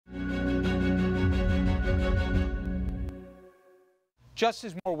Just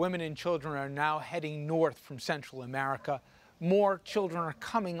as more women and children are now heading north from Central America, more children are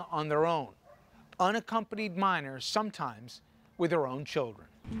coming on their own. Unaccompanied minors, sometimes with their own children.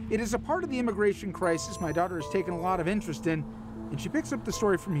 It is a part of the immigration crisis my daughter has taken a lot of interest in, and she picks up the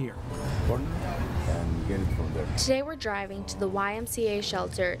story from here. Today we're driving to the YMCA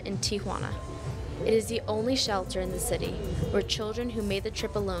shelter in Tijuana. It is the only shelter in the city where children who made the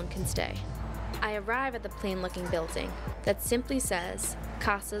trip alone can stay. I arrive at the plain-looking building that simply says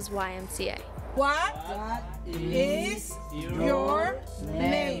Casas YMCA. What is your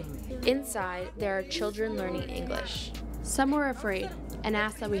name? Inside, there are children learning English. Some were afraid and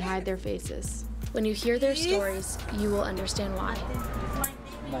asked that we hide their faces. When you hear their stories, you will understand why.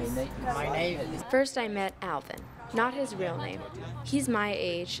 My name. First, I met Alvin, not his real name. He's my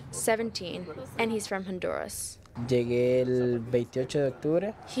age, 17, and he's from Honduras. Llegué el 28 de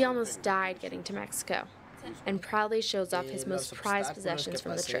octubre. He almost died getting to Mexico, and proudly shows off his most prized possessions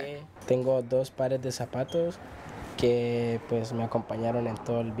from the trip. Tengo dos pares de zapatos que pues me acompañaron en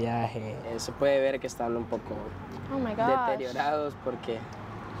todo el viaje. Se puede ver que están un poco deteriorados porque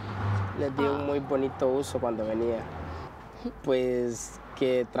les di un muy bonito uso cuando venía. Pues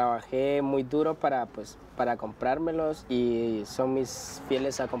que trabajé muy duro para comprármelos y son mis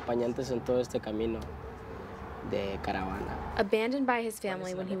fieles acompañantes en todo este camino de caravana. Abandoned by his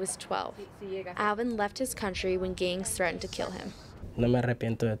family when he was 12, Alvin left his country when gangs threatened to kill him. No me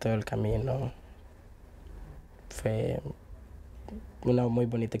arrepiento de todo el camino. Fue una muy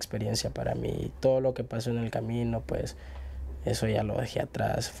bonita experiencia para mí. Todo lo que pasó en el camino, pues eso ya lo dejé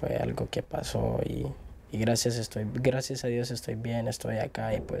atrás. Fue algo que pasó y gracias a Dios estoy bien, estoy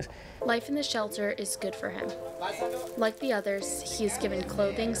acá y pues. Life in the shelter is good for him. Like the others, he is given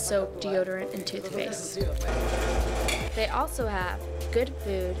clothing, soap, deodorant, and toothpaste. They also have good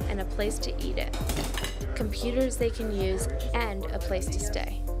food and a place to eat it, computers they can use, and a place to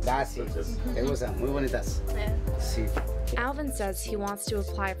stay. Muy bonitas. Sí. Alvin says he wants to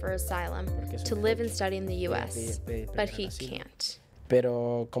apply for asylum to live and study in the U.S., but he can't.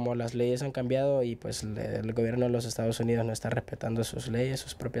 Pero como las leyes han cambiado y pues el gobierno de los Estados Unidos no está respetando sus leyes,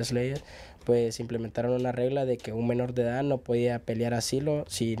 sus propias leyes, pues implementaron una regla de que un menor de edad no podía pelear asilo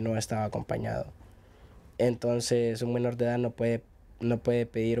si no estaba acompañado. Entonces un menor de edad no puede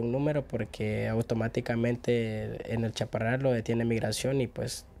pedir un número porque automáticamente en el chaparral lo detiene migración y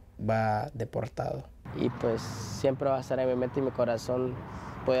pues va deportado. Y pues siempre va a estar en mi mente y mi corazón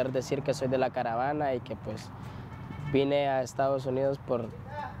poder decir que soy de la caravana y que pues vine a Estados Unidos por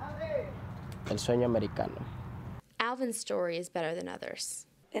el sueño americano. Alvin's story is better than others.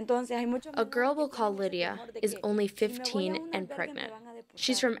 Entonces, hay A girl we'll call Lydia is only 15 and pregnant.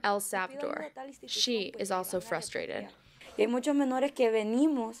 She's from El Salvador. She is also frustrated. Hay muchos menores que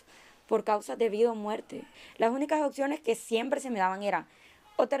venimos por causas de vida o muerte. Las únicas opciones que siempre se me daban eran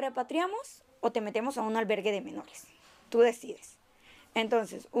o te repatriamos o te metemos a un albergue de menores. Tú decides.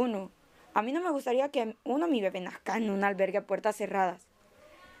 Entonces, a mí no me gustaría que mi bebé nazca en un albergue a puertas cerradas.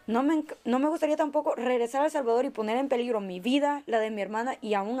 No me gustaría tampoco regresar a El Salvador y poner en peligro mi vida, la de mi hermana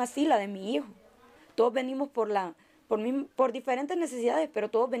y aún así la de mi hijo. Todos venimos por diferentes necesidades, pero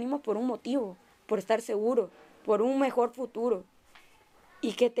todos venimos por un motivo, por estar seguros, por un mejor futuro.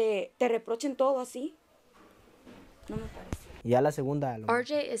 Y que te reprochen todo así, no me parece. Ya la segunda.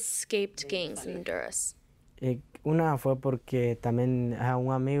 RJ escaped gangs in Honduras. Una fue porque también a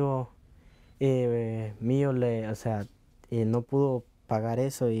un amigo mío no pudo pagar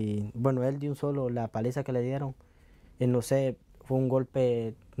eso y bueno, él dio la paliza que le dieron, no sé, fue un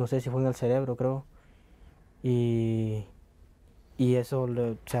golpe, no sé si fue en el cerebro, creo, y eso,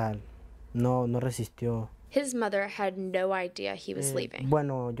 no resistió. His mother had no idea he was leaving.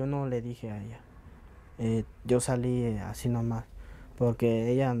 Bueno, yo no le dije a ella, yo salí así nomás,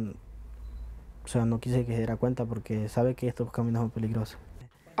 porque ella, no quise que se diera cuenta porque sabe que estos caminos son peligrosos.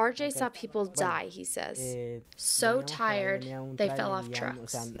 RJ saw people die, he says. So tired, they fell off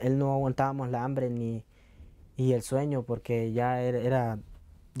trucks. Él no aguantábamos la hambre y el sueño porque ya era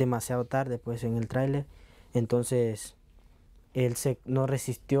demasiado tarde pues en el tráiler. Entonces él no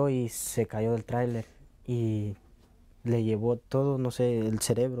resistió y se cayó del tráiler y le llevó todo, no sé, el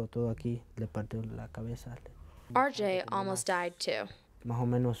cerebro, todo aquí, le partió la cabeza. RJ almost died too. Más o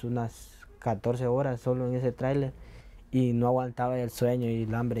menos unas 14 horas solo en ese tráiler. Y no aguantaba el sueño y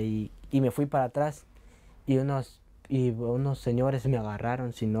el hambre y me fui para atrás y unos señores me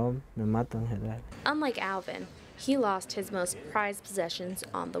agarraron, si no me matan. Unlike Alvin, he lost his most prized possessions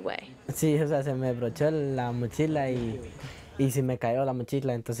on the way. Sí, se me brochó la mochila y se me cayó la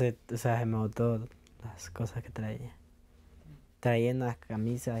mochila, entonces se me botó las cosas que traía. Traía unas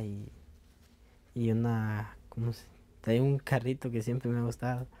camisas y una Hay un carrito que siempre me ha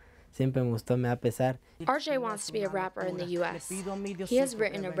gustado. Siempre me gustó, me da pesar. RJ wants to be a rapper in the U.S. He has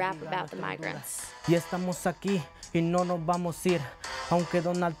written a rap about the migrants. Y estamos aquí y no nos vamos a ir, aunque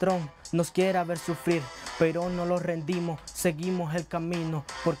Donald Trump nos quiera ver sufrir, pero no los rendimos, seguimos el camino,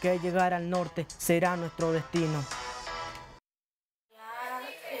 porque llegar al norte será nuestro destino.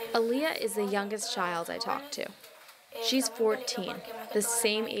 Aaliyah is the youngest child I talked to. She's 14, the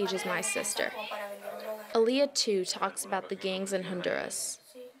same age as my sister. Aaliyah too talks about the gangs in Honduras.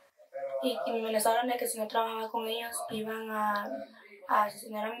 Y me amenazaron de que si no trabajaba con ellos iban a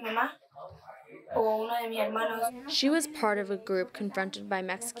asesinar a mi mamá o uno de mis hermanos. She was part of a group confronted by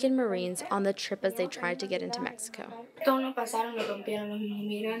Mexican Marines on the trip as they tried to get into Mexico. Todos nos pasaron, nos rompieron los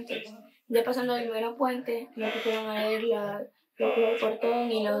migrantes. Ya pasando el nuevo puente, nos pusieron a ver el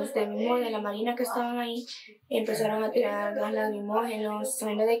portón y los de la marina que estaban ahí empezaron a tirar gas lacrimógenos,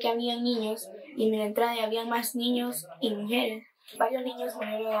 sabiendo de que había niños y en la entrada había más niños y mujeres. Varios niños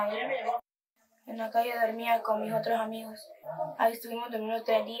murieron ahí. En la calle dormía con mis otros amigos. Ahí estuvimos durmiendo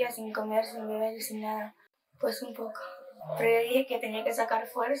 3 días sin comer, sin beber, sin nada. Pues un poco. Pero yo dije que tenía que sacar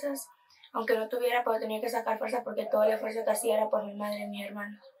fuerzas, aunque no tuviera, pero tenía que sacar fuerzas porque todo el esfuerzo que hacía era por mi madre y mis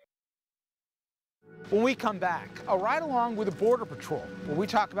hermanos. When we come back, a ride along with the Border Patrol, where we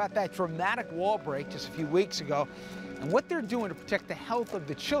talk about that dramatic wall break just a few weeks ago and what they're doing to protect the health of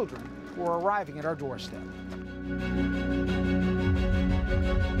the children who are arriving at our doorstep.